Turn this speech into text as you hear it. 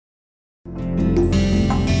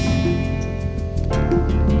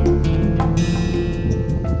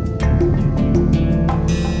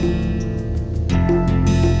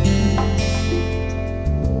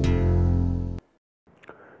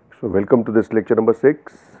welcome to this lecture number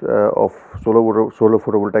 6 of solar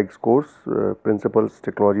photovoltaics course, Principles,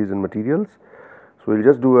 Technologies and Materials. So, we will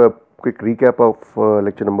just do a quick recap of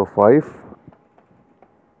lecture number 5.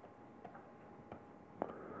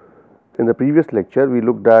 In the previous lecture, we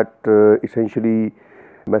looked at essentially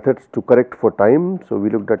methods to correct for time. So, we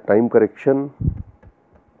looked at time correction,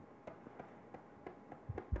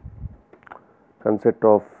 concept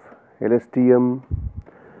of LSTM,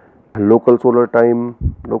 local solar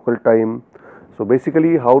time, local time. So,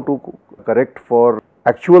 basically how to correct for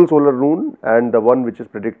actual solar noon and the one which is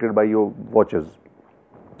predicted by your watches.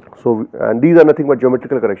 So, and these are nothing but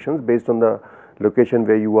geometrical corrections based on the location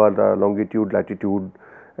where you are, the longitude, latitude,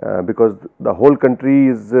 because the whole country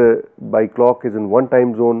is by clock is in one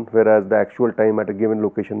time zone, whereas the actual time at a given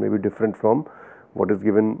location may be different from what is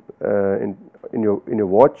given in your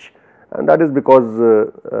watch. And that is because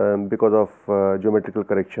of geometrical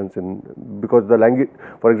corrections because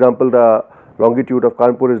for example, the longitude of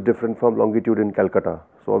Kanpur is different from longitude in Calcutta.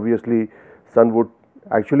 So, obviously, sun would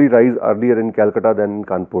actually rise earlier in Calcutta than in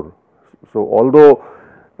Kanpur. So, although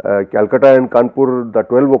Calcutta and Kanpur, the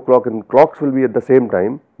 12 o'clock and clocks will be at the same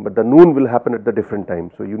time, but the noon will happen at the different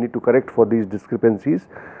time. So, you need to correct for these discrepancies.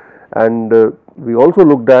 And we also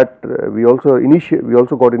looked at we also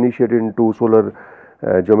got initiated into solar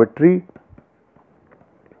geometry.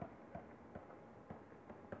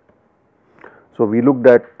 So, we looked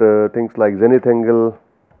at things like zenith angle,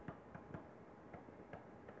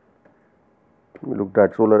 we looked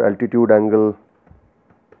at solar altitude angle,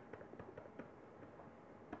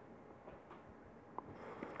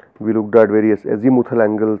 we looked at various azimuthal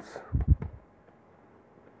angles,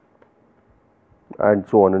 and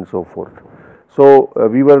so on and so forth. So,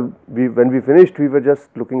 when we finished, we were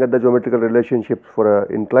just looking at the geometrical relationships for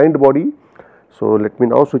an inclined body. So, let me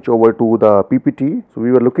now switch over to the PPT. So,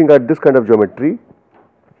 we were looking at this kind of geometry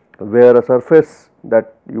where a surface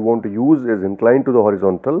that you want to use is inclined to the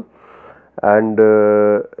horizontal, and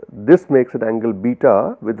this makes an angle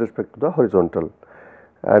beta with respect to the horizontal,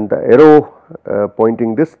 and the arrow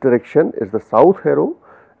pointing this direction is the south arrow,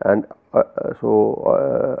 and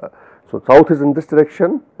so south is in this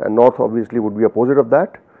direction and north obviously would be opposite of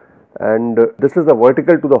that, and this is the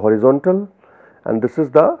vertical to the horizontal, and this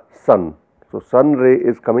is the sun. So, sun ray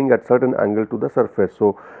is coming at certain angle to the surface.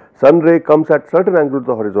 So, sun ray comes at certain angle to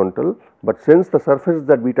the horizontal, but since the surface is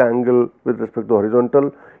at beta angle with respect to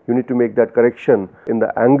horizontal, you need to make that correction in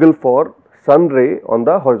the angle for sun ray on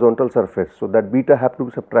the horizontal surface. So, that beta have to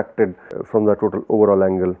be subtracted from the total overall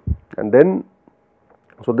angle, and then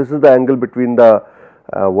so this is the angle between the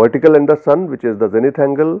vertical and the sun, which is the zenith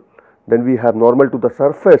angle. Then we have normal to the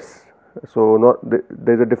surface. So,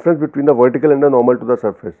 there is a difference between the vertical and the normal to the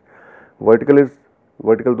surface. Vertical is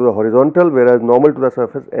vertical to the horizontal, whereas normal to the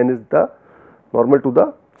surface, n is the normal to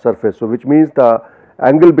the surface. So, which means the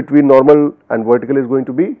angle between normal and vertical is going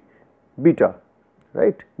to be beta,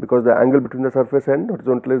 right, because the angle between the surface and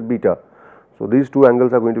horizontal is beta. So, these two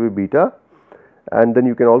angles are going to be beta, and then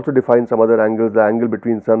you can also define some other angles. The angle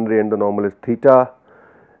between sun ray and the normal is theta,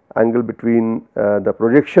 angle between the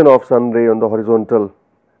projection of sun ray on the horizontal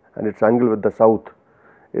and its angle with the south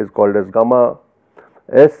is called as gamma.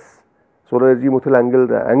 S, solar azimuthal angle,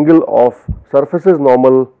 the angle of surface's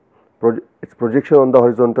normal, its projection on the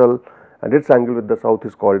horizontal and its angle with the south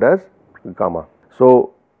is called as gamma.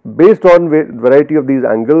 So, based on variety of these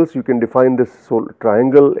angles, you can define this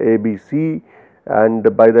triangle ABC,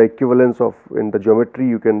 and by the equivalence of in the geometry,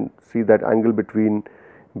 you can see that angle between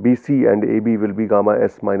BC and AB will be gamma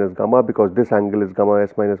S minus gamma, because this angle is gamma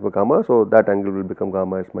S minus gamma. So, that angle will become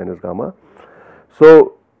gamma S minus gamma.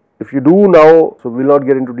 So, if you do now, so we will not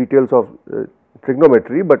get into details of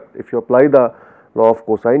trigonometry, but if you apply the law of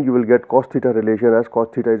cosine, you will get cos theta relation as cos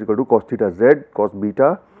theta is equal to cos theta z cos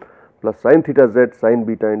beta plus sin theta z sin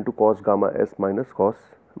beta into cos gamma S minus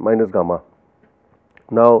gamma.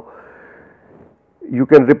 Now, you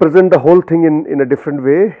can represent the whole thing in a different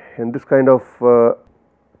way, in this kind of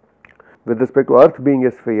with respect to earth being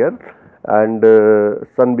a sphere and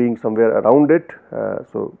sun being somewhere around it,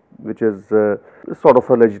 so which is sort of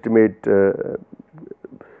a legitimate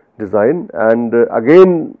design, and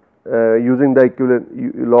again using the equivalent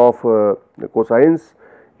law of cosines,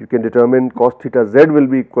 you can determine cos theta z will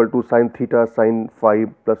be equal to sin theta sin phi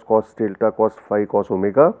plus cos delta cos phi cos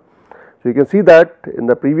omega. So, you can see that in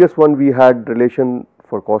the previous one we had relation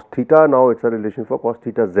for cos theta, now it is a relation for cos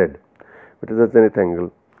theta z, which is a zenith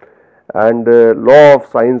angle, and law of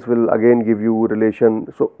sines will again give you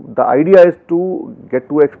relation. So, the idea is to get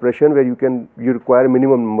to expression where you require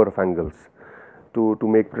minimum number of angles to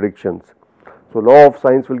make predictions. So law of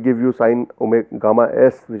sines will give you sine omega gamma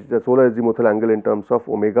s, which is the solar azimuthal angle in terms of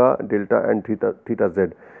omega, delta and theta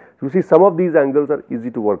z. You see, some of these angles are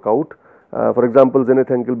easy to work out. For example, zenith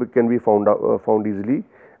angle can be found easily,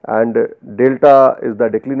 and delta is the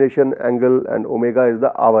declination angle and omega is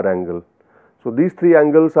the hour angle. So these three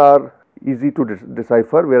angles are easy to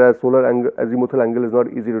decipher, whereas solar angle, azimuthal angle is not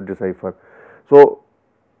easy to decipher. So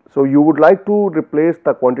you would like to replace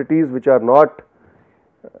the quantities which are not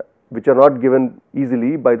given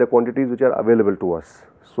easily by the quantities which are available to us.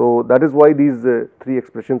 So that is why these three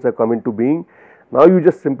expressions have come into being. Now you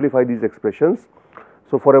just simplify these expressions.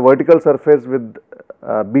 So for a vertical surface with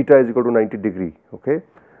beta is equal to 90 degree, okay,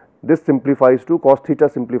 this simplifies to cos theta,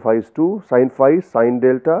 simplifies to sin phi, sin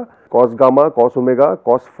delta, cos gamma, cos omega,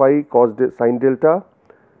 cos phi, sin delta,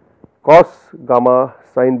 cos gamma,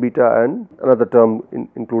 sin beta, and another term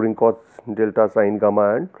including cos delta, sin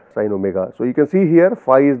gamma and sin omega. So you can see here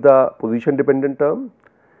phi is the position dependent term,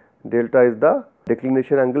 delta is the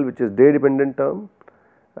declination angle which is day dependent term,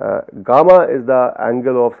 gamma is the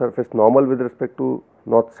angle of surface normal with respect to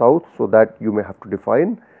north south, so that you may have to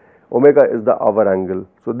define. Omega is the hour angle.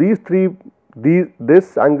 So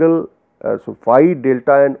this angle, so phi,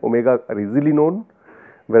 delta and omega are easily known,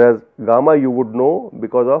 whereas gamma you would know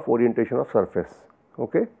because of orientation of surface,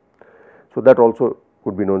 okay. So that also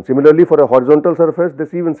could be known. Similarly, for a horizontal surface,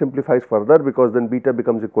 this even simplifies further, because then beta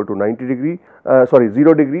becomes equal to 90 degree,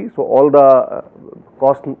 0 degree. So all the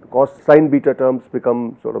cos sin beta terms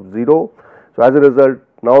become sort of 0. So as a result,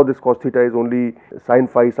 now this cos theta is only sin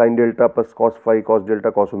phi, sin delta plus cos phi, cos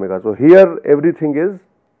delta, cos omega. So here everything is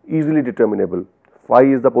easily determinable. Phi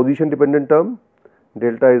is the position dependent term,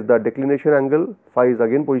 delta is the declination angle, phi is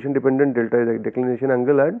again position dependent, delta is the declination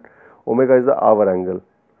angle, and omega is the hour angle.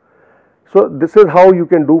 So this is how you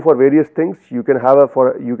can do for various things. You can have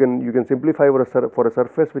you can simplify for a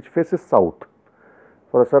surface which faces south.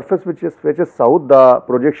 For a surface which faces south, the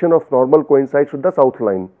projection of normal coincides with the south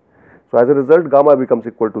line. So as a result, gamma becomes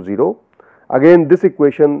equal to 0. Again, this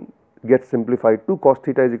equation gets simplified to cos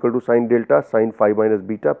theta is equal to sin delta, sin phi minus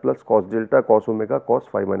beta plus cos delta, cos omega, cos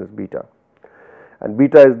phi minus beta. And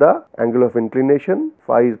beta is the angle of inclination,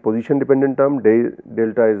 phi is position dependent term,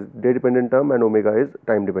 delta is day dependent term, and omega is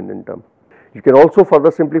time dependent term. You can also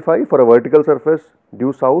further simplify for a vertical surface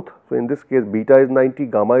due south. So in this case, beta is 90,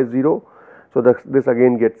 gamma is 0. So this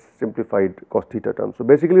again gets simplified cos theta term. So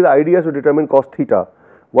basically the idea is to determine cos theta.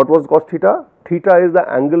 What was cos theta? Theta is the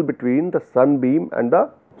angle between the sun beam and the,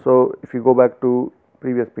 so if you go back to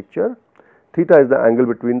previous picture, theta is the angle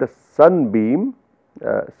between the sun beam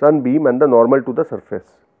and the normal to the surface,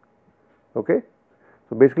 okay.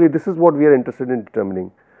 So basically this is what we are interested in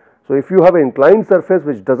determining. So if you have an inclined surface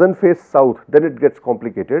which does not face south, then it gets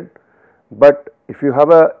complicated, but if you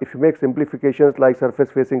make simplifications like surface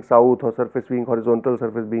facing south or surface being horizontal,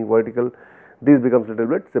 surface being vertical, these becomes a little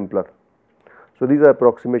bit simpler. So these are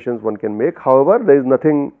approximations one can make. However,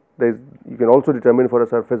 you can also determine for a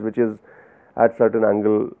surface which is at certain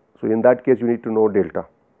angle. So in that case, you need to know delta,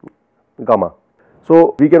 gamma.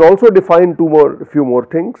 So we can also define few more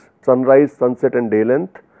things: sunrise, sunset, and day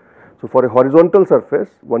length. So for a horizontal surface,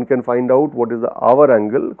 one can find out what is the hour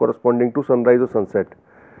angle corresponding to sunrise or sunset,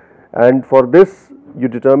 and for this you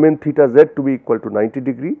determine theta z to be equal to 90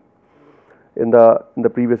 degree in the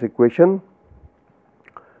previous equation.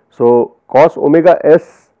 So cos omega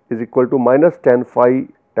s is equal to minus tan phi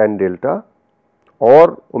tan delta,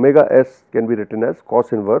 or omega s can be written as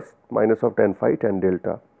cos inverse minus of tan phi tan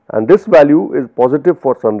delta, and this value is positive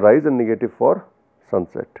for sunrise and negative for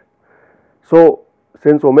sunset. So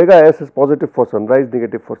since omega s is positive for sunrise,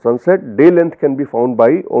 negative for sunset, day length can be found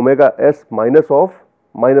by omega s minus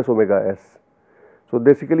omega s. So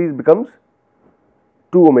basically it becomes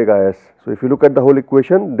 2 omega s. So if you look at the whole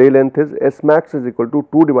equation, day length is s max is equal to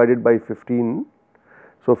 2 divided by 15.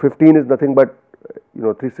 So 15 is nothing but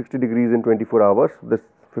 360 degrees in 24 hours. This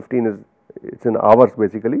 15 is, it's in hours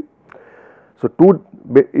basically. So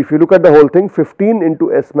if you look at the whole thing, 15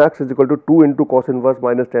 into s max is equal to 2 into cos inverse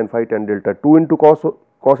minus tan phi tan delta. 2 into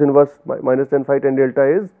cos inverse minus tan phi tan delta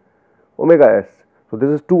is omega s. So this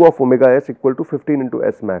is 2 of omega s equal to 15 into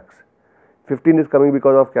s max. 15 is coming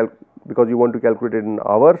because you want to calculate it in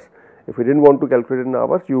hours. If you didn't want to calculate it in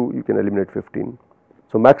hours, you can eliminate 15.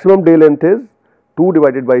 So maximum day length is 2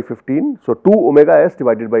 divided by 15. So 2 omega s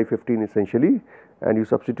divided by 15 essentially, and you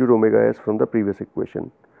substitute omega s from the previous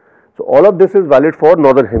equation. So all of this is valid for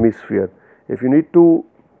northern hemisphere. If you need to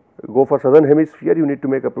go for southern hemisphere, you need to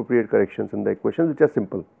make appropriate corrections in the equations, which are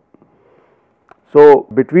simple. So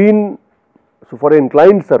for an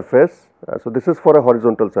inclined surface, so this is for a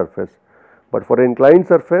horizontal surface, but for an inclined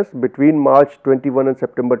surface between March 21 and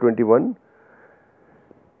September 21,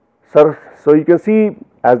 Sir, so you can see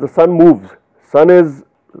as the sun moves,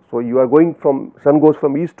 so you are going from, sun goes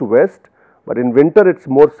from east to west, but in winter it is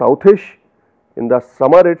more southish, in the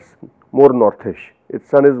summer it is more northish. Its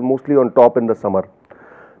sun is mostly on top in the summer.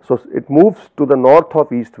 So it moves to the north of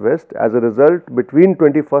east west. As a result, between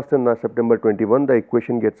 21st and September 21, the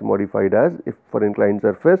equation gets modified as, if for inclined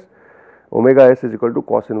surface, omega s is equal to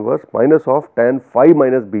cos inverse minus of tan phi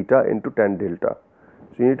minus beta into tan delta.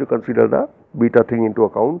 So you need to consider the beta thing into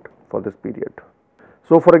account for this period.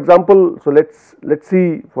 So for example, so let's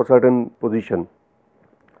see for certain position,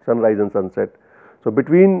 sunrise and sunset. So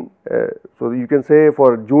between, so you can say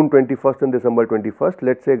for June 21st and December 21st,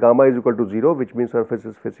 let us say gamma is equal to 0, which means surface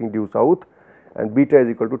is facing due south, and beta is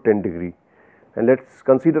equal to 10 degree. And let us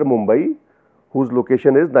consider Mumbai, whose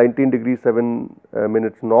location is 19 degree 7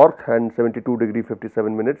 minutes north and 72 degree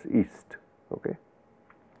 57 minutes east. Okay.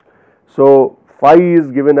 So phi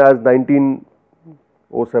is given as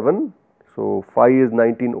 1907. So phi is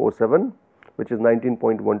 1907, which is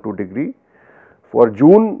 19.12 degree. For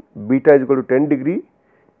June, beta is equal to 10 degree.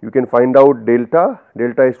 You can find out delta.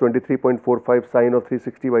 Delta is 23.45 sine of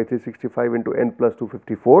 360 by 365 into n plus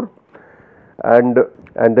 254. And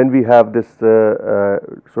then we have this,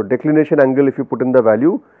 so declination angle, if you put in the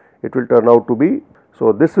value, it will turn out to be,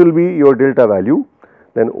 so this will be your delta value.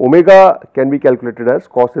 Then omega can be calculated as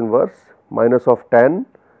cos inverse minus of tan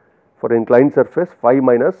for inclined surface phi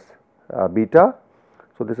minus beta.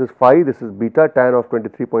 So this is phi, this is beta, tan of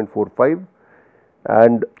 23.45.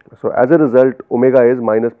 And so as a result, omega is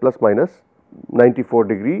plus minus 94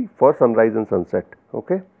 degree for sunrise and sunset.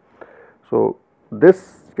 Okay. So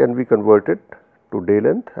this can be converted to day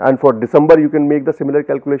length, and for December you can make the similar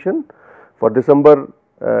calculation. For December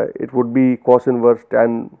it would be cos inverse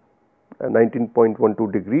tan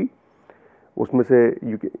 19.12 degree. Usme se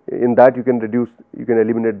in that you can reduce, you can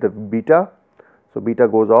eliminate the beta. So beta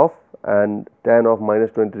goes off and tan of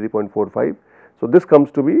minus 23.45. So this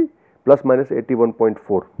comes to be plus minus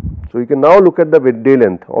 81.4. So you can now look at the day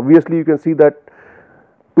length. Obviously you can see that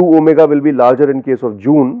 2 omega will be larger in case of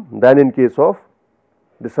June than in case of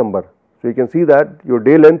December. So you can see that your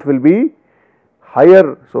day length will be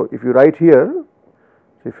higher. So if you write here,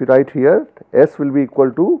 S will be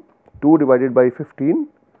equal to 2 divided by 15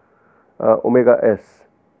 omega S.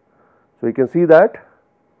 So you can see that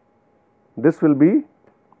this will be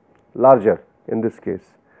larger in this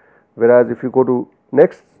case, whereas if you go to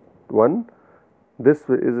next one, this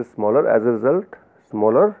is smaller. As a result,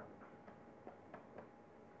 smaller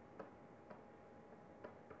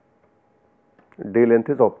day length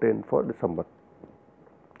is obtained for December.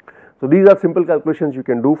 So these are simple calculations you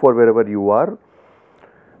can do for wherever you are.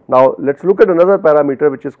 Now let us look at another parameter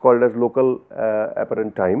which is called as local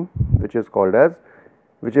apparent time, which is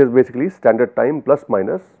basically standard time plus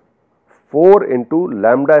minus 4 into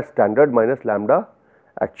lambda standard minus lambda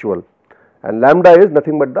actual, and lambda is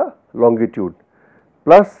nothing but the longitude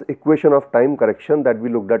plus equation of time correction that we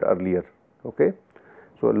looked at earlier. Okay.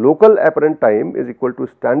 So local apparent time is equal to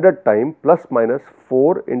standard time plus minus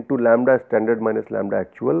 4 into lambda standard minus lambda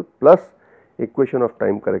actual plus equation of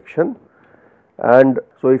time correction. And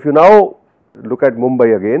so if you now look at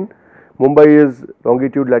Mumbai again, Mumbai is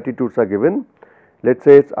longitude, latitudes are given. Let us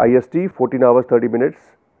say it is IST 14 hours 30 minutes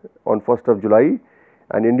on 1st of July,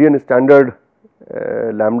 and Indian standard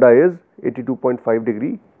lambda is 82.5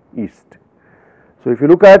 degree east. So if you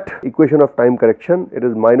look at equation of time correction, it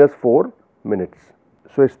is minus 4 minutes.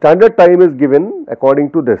 So standard time is given according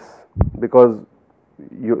to this, because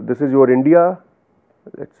this is your India,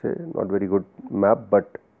 let us say, not very good map,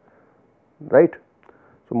 but right.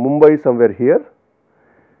 So Mumbai is somewhere here.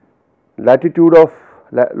 Latitude of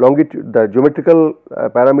longitude, the geometrical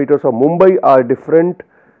parameters of Mumbai are different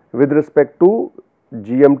with respect to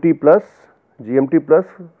GMT plus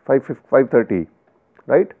 530,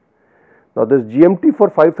 right. Now this GMT for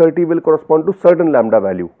 530 will correspond to certain lambda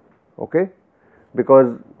value, okay,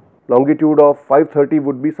 because longitude of 530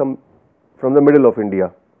 would be some from the middle of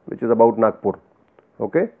India, which is about Nagpur,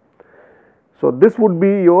 okay. So this would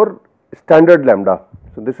be your standard lambda.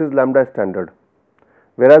 So this is lambda standard,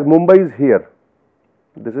 whereas Mumbai is here,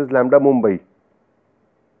 this is lambda Mumbai,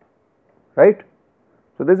 right.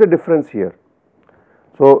 So there is a difference here.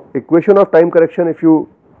 So equation of time correction, if you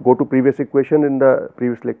go to previous equation in the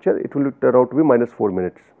previous lecture, it will turn out to be minus 4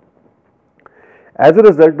 minutes. As a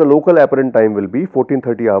result, the local apparent time will be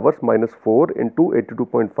 1430 hours minus 4 into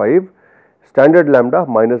 82.5 standard lambda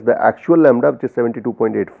minus the actual lambda, which is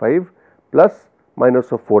 72.85 plus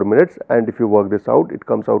minus of 4 minutes, and if you work this out, it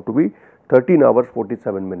comes out to be 13 hours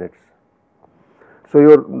 47 minutes. So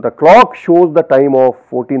the clock shows the time of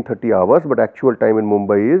 1430 hours, but actual time in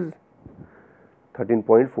Mumbai is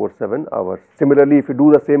 13.47 hours. Similarly, if you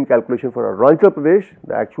do the same calculation for Arunachal Pradesh,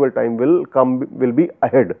 the actual time will be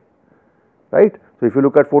ahead, right. So, if you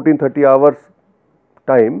look at 1430 hours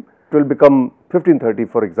time, it will become 1530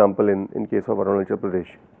 for example in case of Arunachal Pradesh.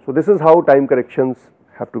 So, this is how time corrections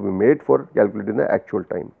have to be made for calculating the actual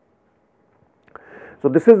time. So,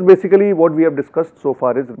 this is basically what we have discussed so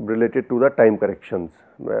far is related to the time corrections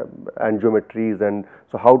and geometries, and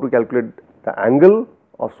so how to calculate the angle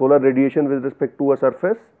of solar radiation with respect to a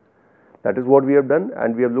surface, that is what we have done,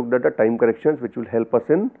 and we have looked at the time corrections which will help us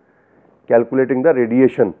in calculating the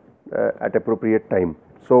radiation at appropriate time.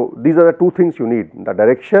 So, these are the two things you need, the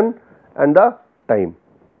direction and the time.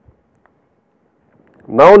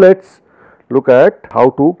 Now, let us look at how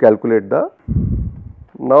to calculate the.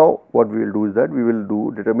 Now, what we will do is that we will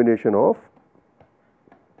do determination of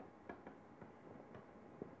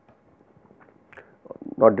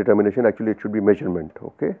not determination, actually it should be measurement,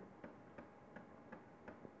 okay,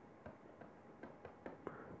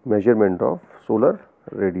 measurement of solar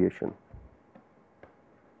radiation.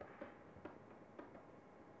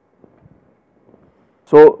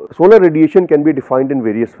 So, solar radiation can be defined in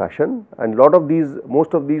various fashion, and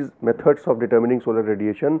most of these methods of determining solar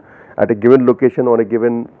radiation at a given location on a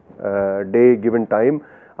given day, given time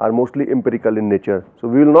are mostly empirical in nature. So,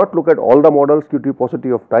 we will not look at all the models due to paucity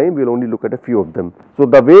of time, we will only look at a few of them. So,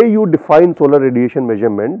 the way you define solar radiation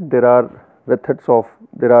measurement, there are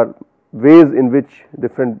ways in which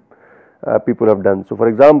different people have done. So, for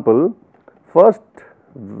example, first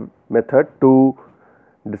method to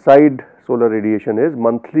decide solar radiation is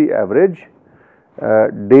monthly average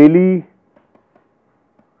daily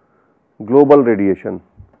global radiation.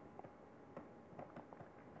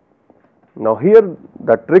 Now, here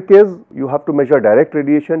the trick is you have to measure direct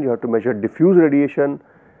radiation, you have to measure diffuse radiation,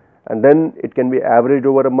 and then it can be averaged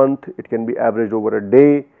over a month, it can be averaged over a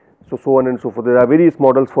day, so on and so forth. There are various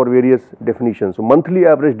models for various definitions. So, monthly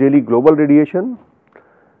average daily global radiation,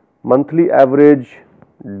 monthly average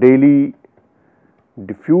daily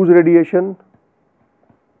diffuse radiation,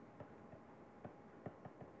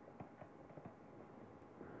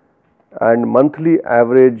 and monthly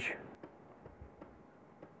average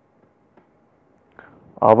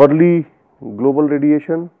hourly global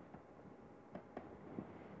radiation.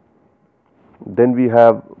 Then we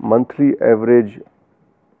have monthly average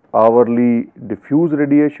hourly diffuse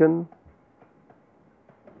radiation,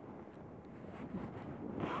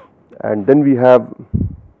 and then we have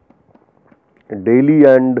daily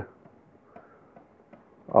and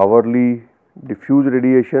hourly diffuse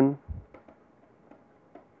radiation,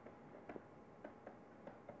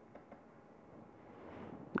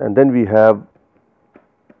 and then we have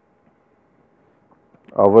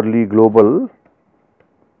hourly global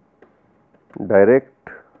direct,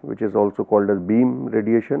 which is also called as beam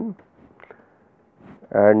radiation,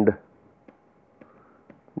 and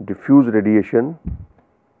diffuse radiation,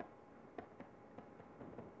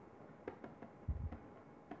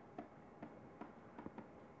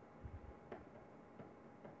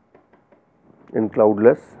 in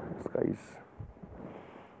cloudless skies.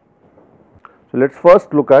 So, let us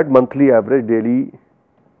first look at monthly average daily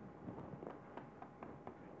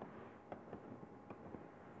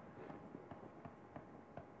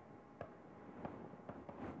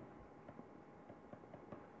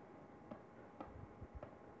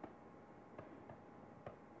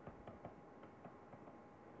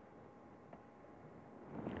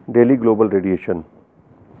global radiation.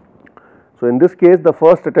 So, in this case the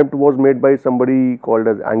first attempt was made by somebody called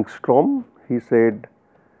as Angstrom. He said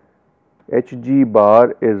Hg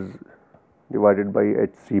bar is divided by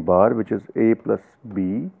Hc bar, which is A plus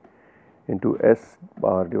B into S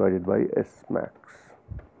bar divided by S max.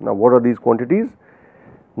 Now, what are these quantities?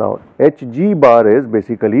 Now, Hg bar is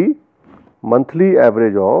basically monthly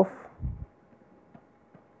average of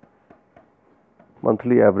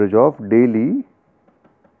daily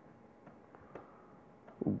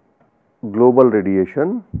global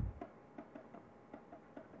radiation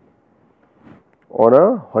on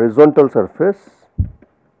a horizontal surface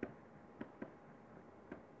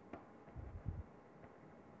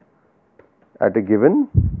at a given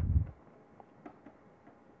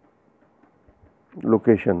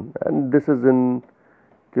location, and this is in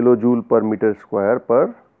kilojoule per meter square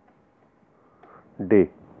per day.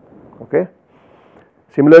 Okay.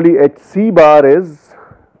 Similarly, Hc bar is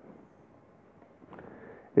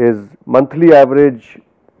monthly average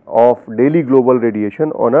of daily global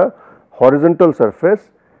radiation on a horizontal surface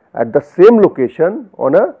at the same location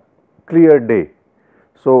on a clear day.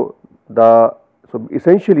 So,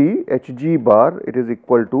 essentially Hg bar, it is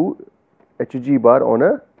equal to Hg bar on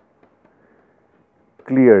a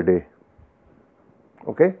clear day.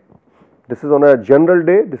 Okay. This is on a general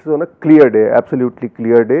day, this is on a clear day, absolutely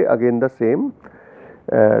clear day, again the same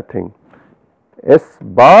thing. S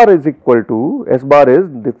bar is equal to, S bar is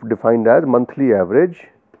defined as monthly average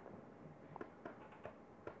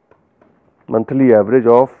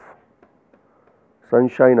of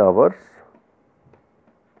sunshine hours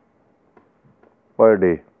per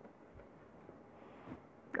day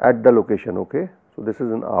at the location. Okay. So, this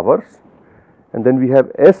is in hours, and then we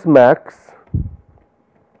have S max.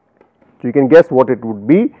 So, you can guess what it would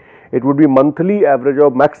be. It would be monthly average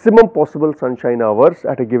of maximum possible sunshine hours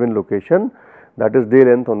at a given location, that is day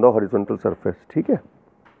length on the horizontal surface. Okay.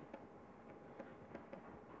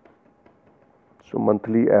 So,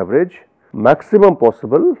 monthly average maximum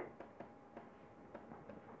possible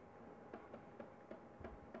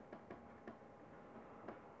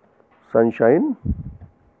sunshine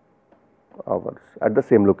hours at the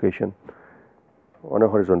same location on a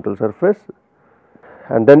horizontal surface,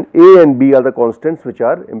 and then A and B are the constants which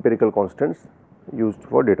are empirical constants used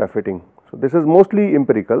for data fitting. So, this is mostly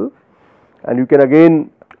empirical, and you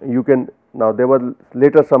can now there were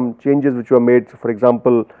later some changes which were made. So, for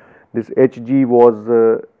example, this HG was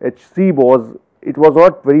HC was, it was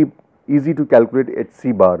not very easy to calculate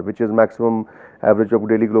HC bar, which is maximum average of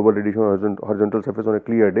daily global radiation on horizontal surface on a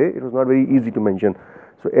clear day. It was not very easy to mention.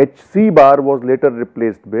 So, HC bar was later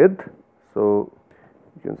replaced with, so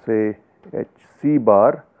you can say HC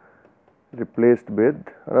bar replaced with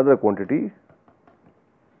another quantity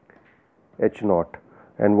H naught.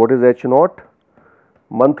 And what is H naught?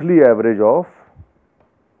 Monthly average of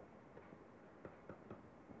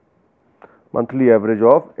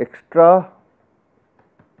extra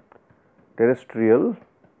terrestrial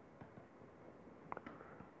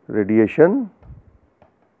radiation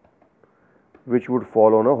which would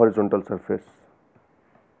fall on a horizontal surface.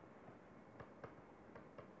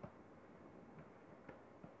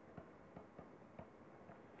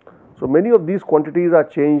 So, many of these quantities are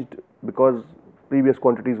changed because previous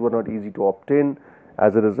quantities were not easy to obtain.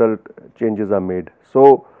 As a result, changes are made.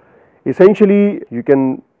 So, essentially you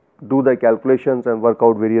can do the calculations and work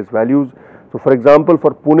out various values. So, for example,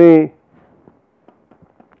 for Pune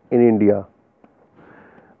in India,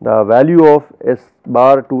 the value of S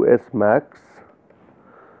bar to S max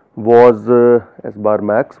was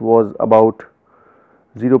about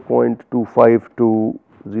 0.25 to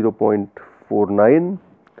 0.49,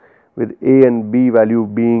 with A and B value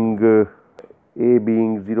being A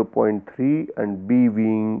being 0.3 and B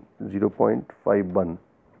being 0.51.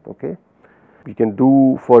 Okay. We can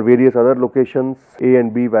do for various other locations A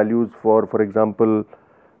and B values for example,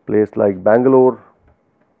 place like Bangalore.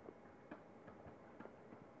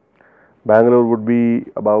 Bangalore would be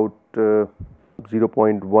about 0.18,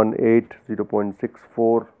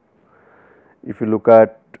 0.64. If you look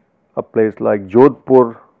at a place like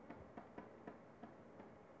Jodhpur,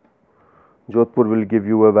 Jodhpur will give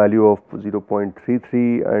you a value of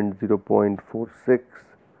 0.33 and 0.46,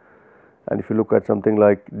 and if you look at something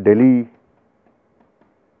like Delhi,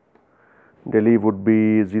 Delhi would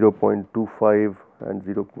be 0.25 and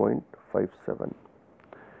 0.57.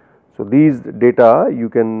 So, these data you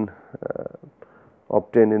can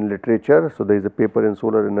obtain in literature. So, there is a paper in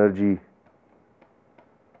Solar Energy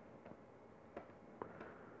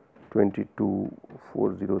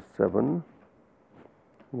 22407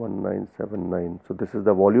 1979. So, this is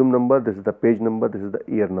the volume number, this is the page number, this is the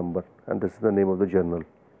year number, and this is the name of the journal.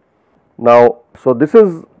 Now, so this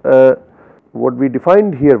is what we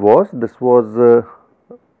defined here was, this was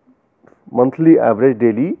monthly average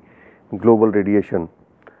daily global radiation.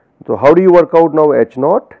 So, how do you work out now H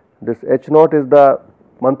naught? This H naught is the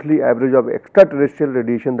monthly average of extraterrestrial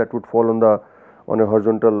radiation that would fall on a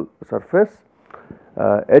horizontal surface.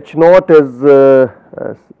 H naught is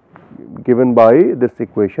given by this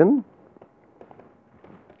equation,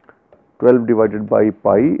 12 divided by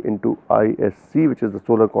pi into ISC, which is the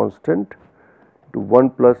solar constant, to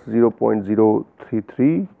 1 plus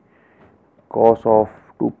 0.033 cos of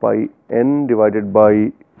 2 pi n divided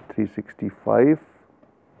by 365,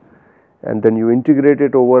 and then you integrate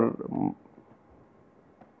it over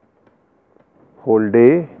whole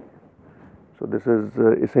day. So, this is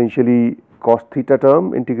essentially cos theta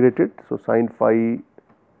term integrated. So, sin phi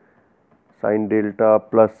sin delta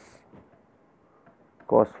plus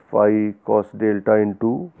cos phi cos delta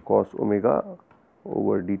into cos omega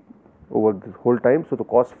over the whole time. So, the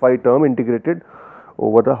cos phi term integrated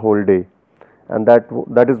over the whole day, and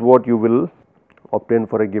that is what you will obtain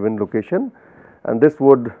for a given location, and this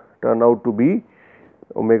would turn out to be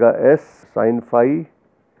omega s sin phi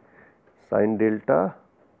sin delta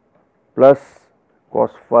plus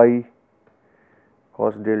cos phi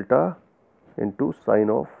cos delta into sine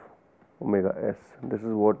of omega s. This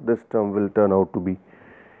is what this term will turn out to be.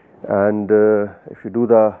 And if you do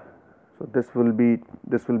the, so this will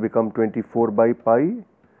become 24 by pi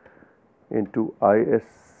into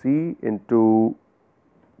ISC into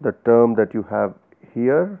the term that you have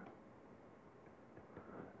here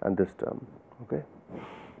and this term, okay,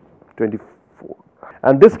 24.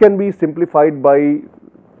 And this can be simplified by,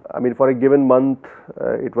 I mean, for a given month,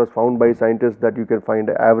 it was found by scientists that you can find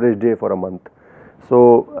an average day for a month.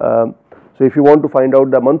 So, so if you want to find out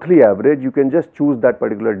the monthly average, you can just choose that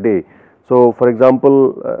particular day. So, for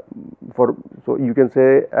example, so you can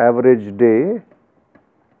say average day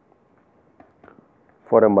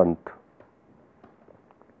for a month,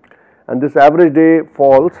 and this average day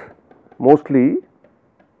falls mostly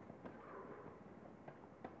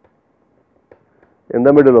in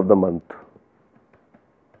the middle of the month.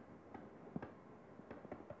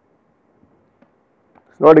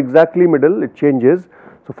 It's not exactly middle, it changes.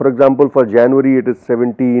 So, for example, for January it is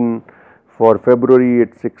 17, for February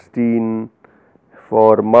it's 16,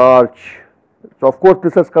 for March. So, of course,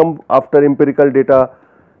 this has come after empirical data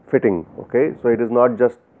fitting, okay. So, it is not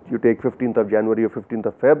just you take 15th of January or 15th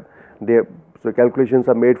of Feb, so calculations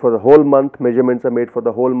are made for the whole month, measurements are made for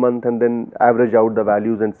the whole month, and then average out the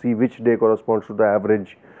values and see which day corresponds to the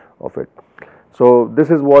average of it. So, this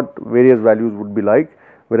is what various values would be like,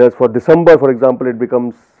 whereas for December, for example, it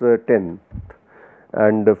becomes 10,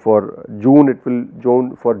 and for June it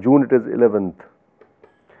is 11th,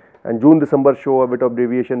 and June, December show a bit of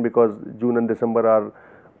deviation because June and December are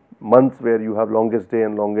months where you have longest day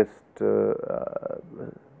and longest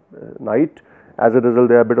night. As a result,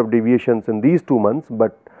 there are a bit of deviations in these 2 months,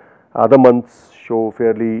 but other months show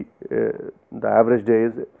fairly, the average day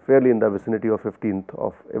is fairly in the vicinity of 15th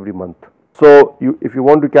of every month. So, if you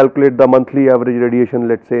want to calculate the monthly average radiation,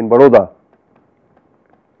 let us say in Baroda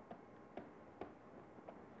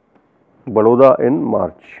in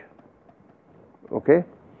March, okay.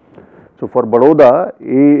 So, for Baroda, A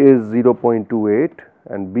is 0.28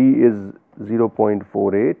 and B is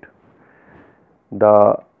 0.48.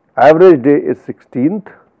 The average day is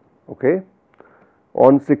 16th, okay.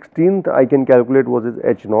 On 16th, I can calculate what is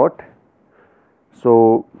H naught.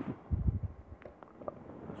 So,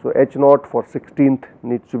 H naught for 16th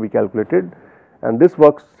needs to be calculated, and this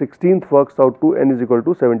 16th works out to n is equal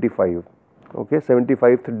to 75, okay,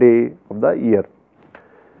 75th day of the year.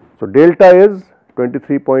 So, delta is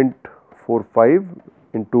 23.45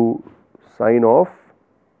 into sine of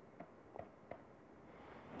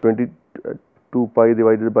 22 pi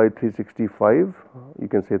divided by 365, you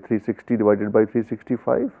can say 360 divided by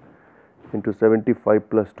 365 into 75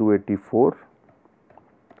 plus 284.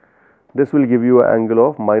 This will give you an angle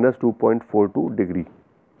of minus 2.42 degree.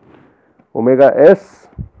 Omega s,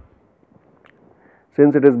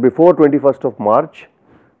 since it is before 21st of March,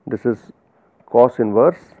 this is cos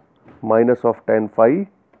inverse minus of tan phi,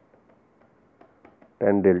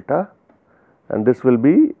 tan delta, and this will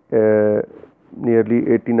be nearly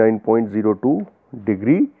 89.02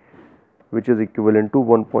 degree, which is equivalent to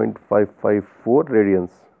 1.554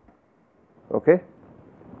 radians, okay.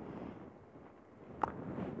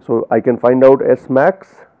 So, I can find out S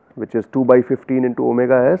max, which is 2 by 15 into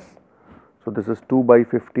omega s. So, this is 2 by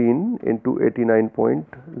 15 into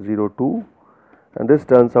 89.02, and this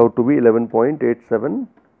turns out to be 11.87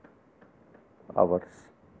 hours,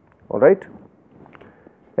 alright.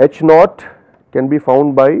 H naught can be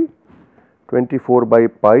found by 24 by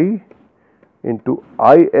pi into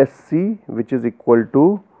ISC, which is equal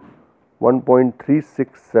to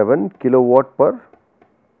 1.367 kilowatt per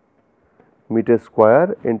meter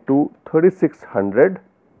square into 3600,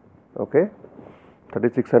 okay.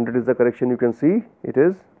 3600 is the correction, you can see it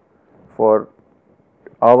is for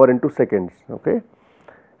hour into seconds, okay.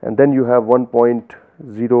 And then you have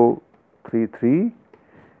 1.033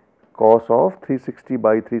 cos of 360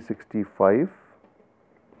 by 365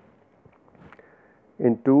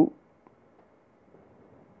 into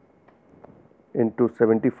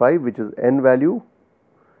 75, which is n value,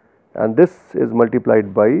 and this is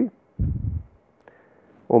multiplied by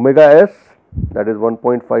omega s, that is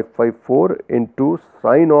 1.554 into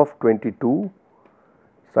sine of 22.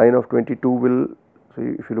 Sine of 22 will, so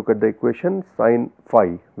if you look at the equation, sine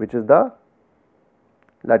phi, which is the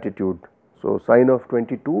latitude. So, sine of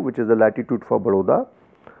 22, which is the latitude for Baroda,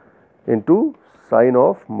 into sine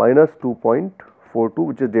of minus 2.42,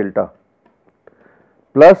 which is delta,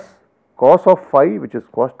 plus cos of phi, which is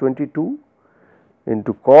cos 22,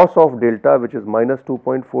 into cos of delta, which is minus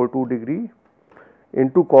 2.42 degree,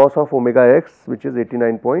 into cos of omega x, which is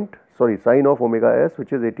sine of omega s,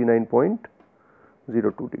 which is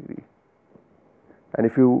 89.02 degree. And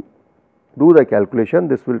if you do the calculation,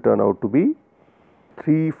 this will turn out to be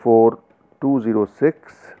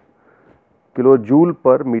 34206 kilojoule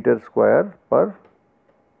per meter square per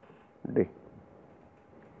day.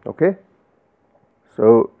 Okay.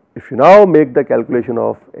 So, if you now make the calculation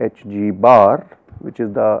of Hg bar, which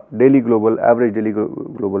is the daily global average daily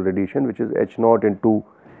global radiation, which is H naught into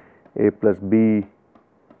A plus B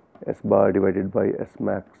S bar divided by S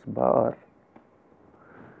max bar,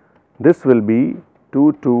 this will be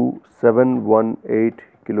 22718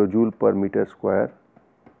 kilojoule per meter square.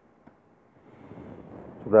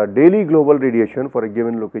 So, the daily global radiation for a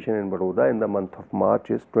given location in Baroda in the month of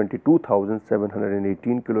March is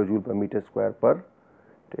 22,718 kilojoule per meter square per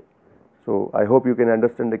day. So, I hope you can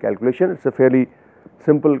understand the calculation. It is a fairly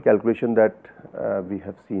simple calculation that we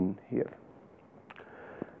have seen here.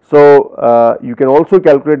 So, you can also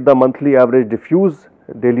calculate the monthly average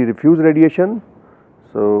daily diffuse radiation.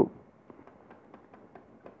 So,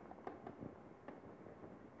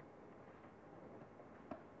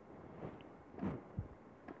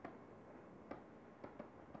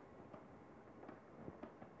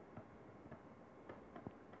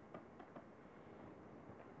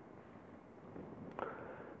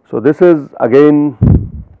 this is again,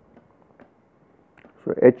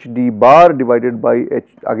 so Hd bar divided by H,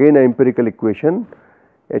 again an empirical equation,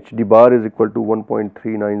 Hd bar is equal to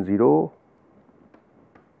 1.390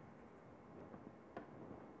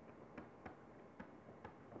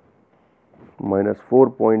 minus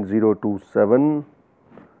 4.027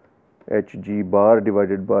 Hg bar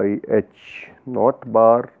divided by H naught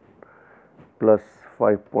bar plus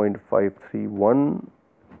 5.531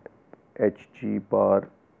 Hg bar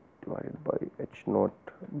divided by H naught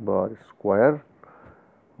bar square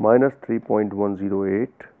minus 3.108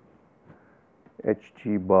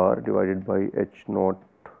 Hg bar divided by H naught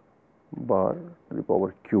bar to the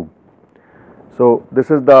power cube. So,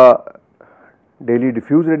 this is the daily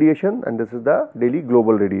diffuse radiation and this is the daily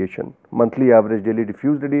global radiation, monthly average daily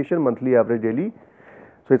diffuse radiation, monthly average daily.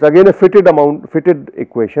 So, it is again a fitted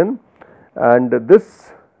equation, and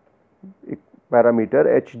this parameter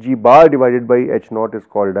Hg bar divided by H naught is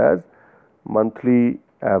called as monthly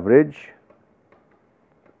average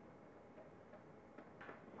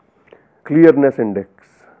clearness index.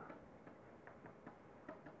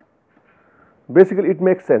 Basically, it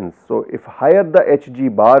makes sense. So, if higher the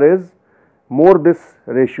Hg bar is, more this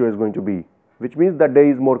ratio is going to be, which means the day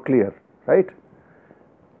is more clear, right.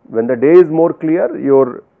 When the day is more clear,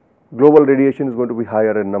 your global radiation is going to be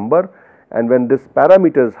higher in number, and when this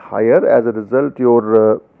parameter is higher, as a result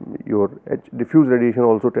your diffuse radiation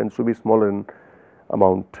also tends to be smaller in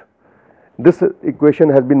amount. This equation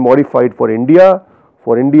has been modified for India.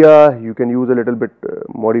 For India, you can use a little bit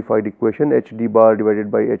modified equation, Hd bar divided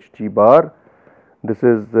by Hg bar. This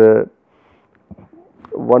is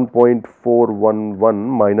 1.411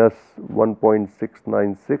 minus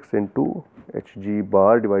 1.696 into Hg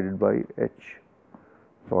bar divided by H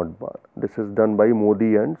naught bar. This is done by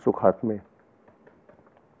Modi and Sukhatme.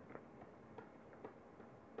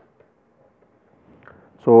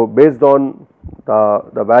 So, based on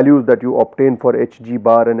the values that you obtain for Hg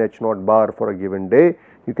bar and H naught bar for a given day,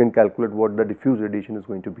 you can calculate what the diffuse radiation is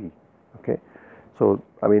going to be. Okay. So,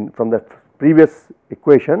 I mean, from the previous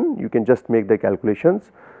equation you can just make the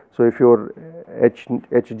calculations. So, if your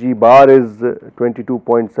Hg bar is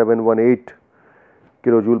 22.718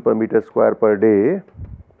 kilojoule per meter square per day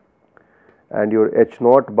and your H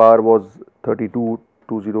naught bar was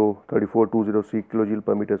 34,203 kilojoule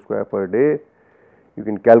per meter square per day, you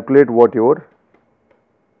can calculate what your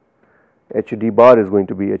Hd bar is going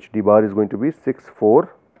to be. Hd bar is going to be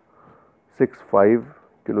 6465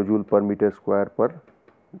 kilojoule per meter square per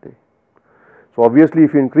day. So, obviously,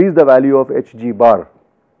 if you increase the value of Hg bar,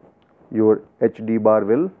 your Hd bar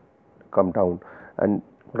will come down, and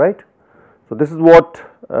right. So, this is what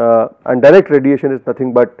and direct radiation is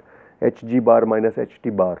nothing but Hg bar minus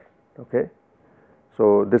Ht bar. Okay.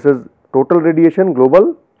 So, this is total radiation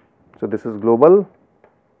global. So, this is global,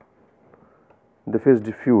 this is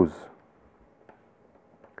diffuse.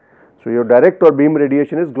 So, your direct or beam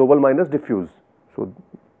radiation is global minus diffuse. So,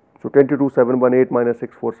 22718 minus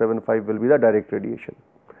 6475 will be the direct radiation.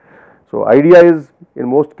 So, idea is in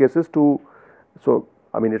most cases to, so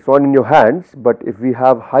I mean it is not in your hands, but if we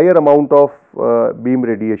have higher amount of beam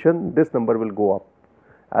radiation, this number will go up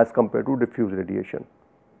as compared to diffuse radiation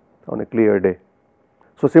on a clear day.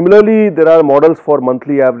 So, similarly, there are models for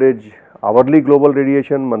monthly average hourly global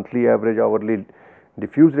radiation, monthly average hourly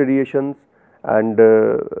diffuse radiations, and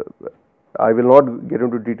I will not get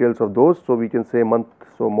into details of those. So, we can say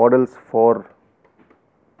models for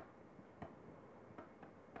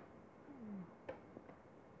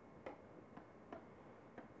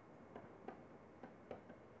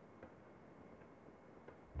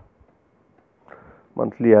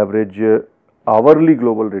monthly average hourly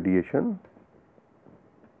global radiation,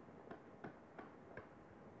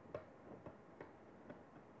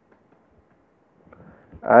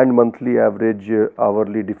 and monthly average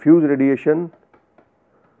hourly diffuse radiation.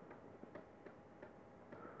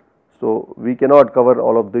 So, we cannot cover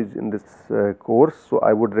all of these in this course. So,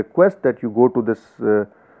 I would request that you go to this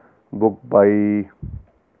book by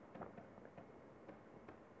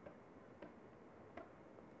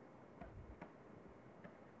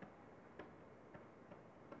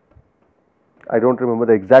I do not remember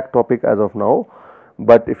the exact topic as of now,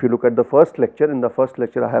 but if you look at the first lecture, in the first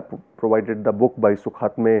lecture I have provided the book by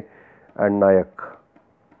Sukhatme and Nayak.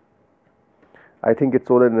 I think it's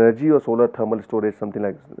solar energy or solar thermal storage, something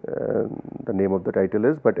like the name of the title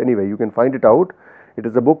is, but anyway you can find it out. It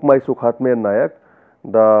is a book by Sukhatme and Nayak.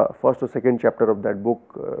 The first or second chapter of that book,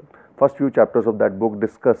 first few chapters of that book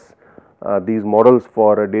discuss these models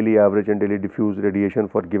for daily average and daily diffuse radiation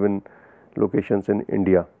for given locations in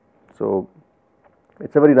India. So, it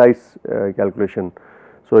is a very nice calculation.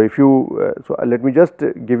 So, if you let me just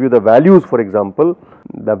give you the values. For example,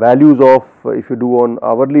 the values of if you do on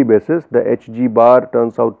hourly basis, the Hg bar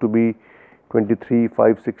turns out to be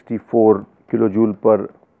 23,564 kilojoule per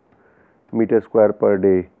meter square per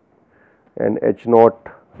day, and H naught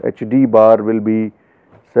Hd bar will be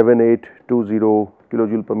 7820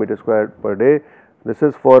 kilojoule per meter square per day. This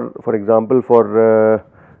is for example for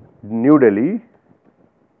New Delhi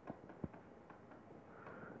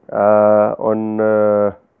on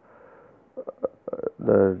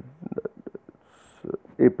the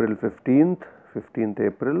April 15th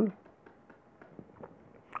April,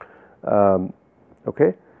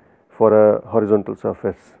 okay, for a horizontal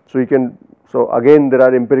surface. So, you can, so again there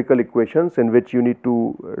are empirical equations in which you need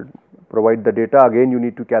to provide the data. Again you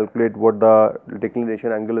need to calculate what the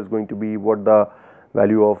declination angle is going to be, what the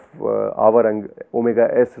value of our omega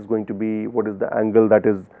s is going to be, what is the angle that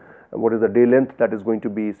is, what is the day length that is going to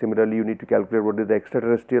be. Similarly, you need to calculate what is the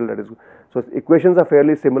extraterrestrial that is. So, equations are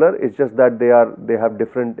fairly similar, it is just that they have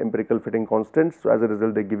different empirical fitting constants. So, as a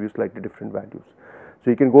result they give you slightly different values. So,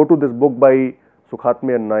 you can go to this book by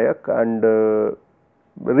Sukhatme and Nayak and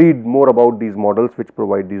read more about these models which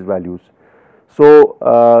provide these values. So,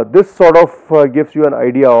 this sort of gives you an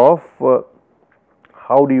idea of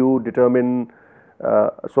how do you determine,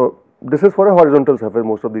 so this is for a horizontal surface,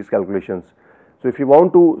 most of these calculations. So, if you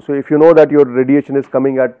want to, so if you know that your radiation is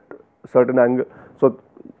coming at certain angle, so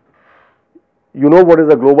you know what is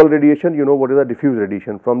the global radiation, you know what is the diffuse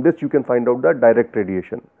radiation. From this you can find out the direct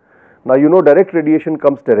radiation. Now, you know direct radiation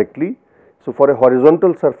comes directly. So, for a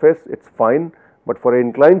horizontal surface it is fine, but for an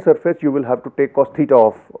inclined surface you will have to take cos theta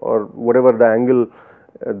off, or whatever the angle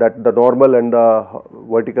that the normal and the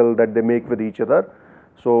vertical that they make with each other.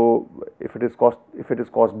 So, if it is cos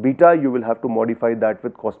beta, you will have to modify that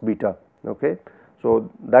with cos beta. Okay.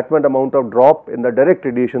 So, that much amount of drop in the direct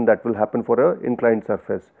radiation that will happen for a inclined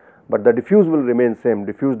surface, but the diffuse will remain same.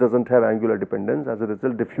 Diffuse does not have angular dependence, as a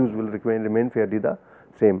result diffuse will remain fairly the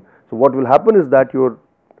same. So, what will happen is that your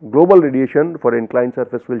global radiation for an inclined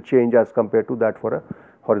surface will change as compared to that for a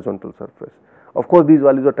horizontal surface. Of course, these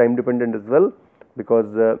values are time dependent as well, because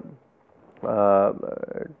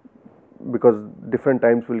different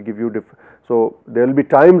times will give you so there will be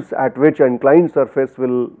times at which an inclined surface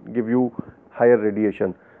will give you higher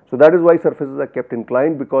radiation. So, that is why surfaces are kept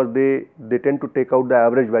inclined, because they tend to take out the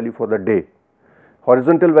average value for the day.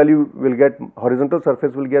 Horizontal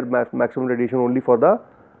surface will get maximum radiation only for the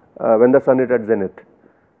when the sun is at zenith.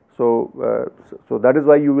 So, so that is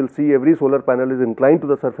why you will see every solar panel is inclined to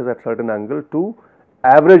the surface at certain angle to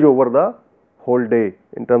average over the whole day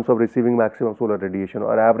in terms of receiving maximum solar radiation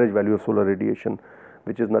or average value of solar radiation,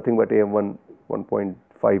 which is nothing but AM1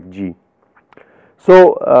 1.5 G.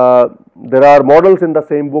 So, there are models in the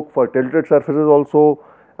same book for tilted surfaces also,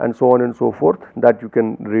 and so on and so forth, that you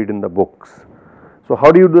can read in the books. So,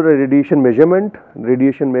 how do you do the radiation measurement?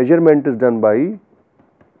 Radiation measurement is done by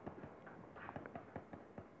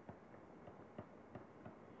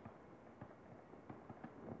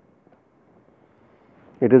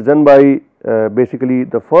basically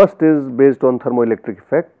the first is based on thermoelectric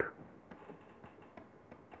effect,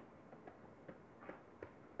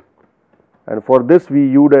 and for this we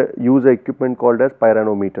use a equipment called as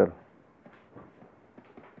pyranometer,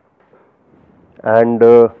 and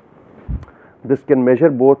this can measure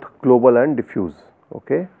both global and diffuse.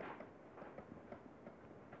 Okay.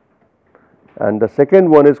 And the second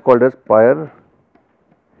one is called as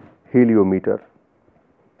pyr-heliometer.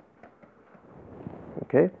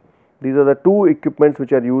 Okay. These are the two equipments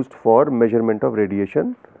which are used for measurement of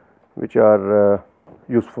radiation, which are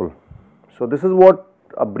useful. So, this is what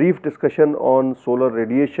a brief discussion on solar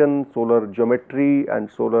radiation, solar geometry and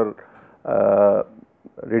solar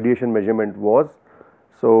radiation measurement was.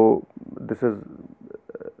 So, this is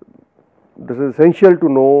essential to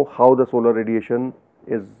know how the solar radiation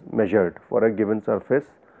is measured for a given surface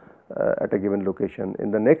at a given location.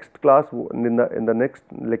 In the next class, in the next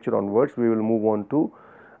lecture onwards, we will move on to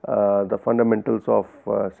the fundamentals of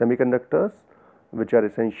semiconductors, which are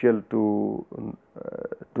essential to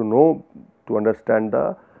know, to understand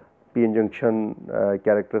the p-n junction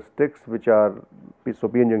characteristics, which are, so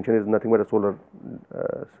p-n junction is nothing but a solar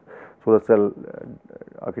cell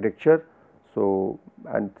architecture. So,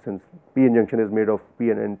 and since p-n junction is made of p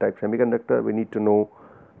and n type semiconductor, we need to know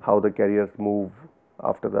how the carriers move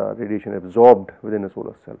after the radiation absorbed within a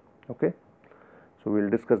solar cell. Okay. So, we will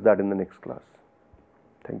discuss that in the next class.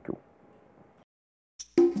 Thank you.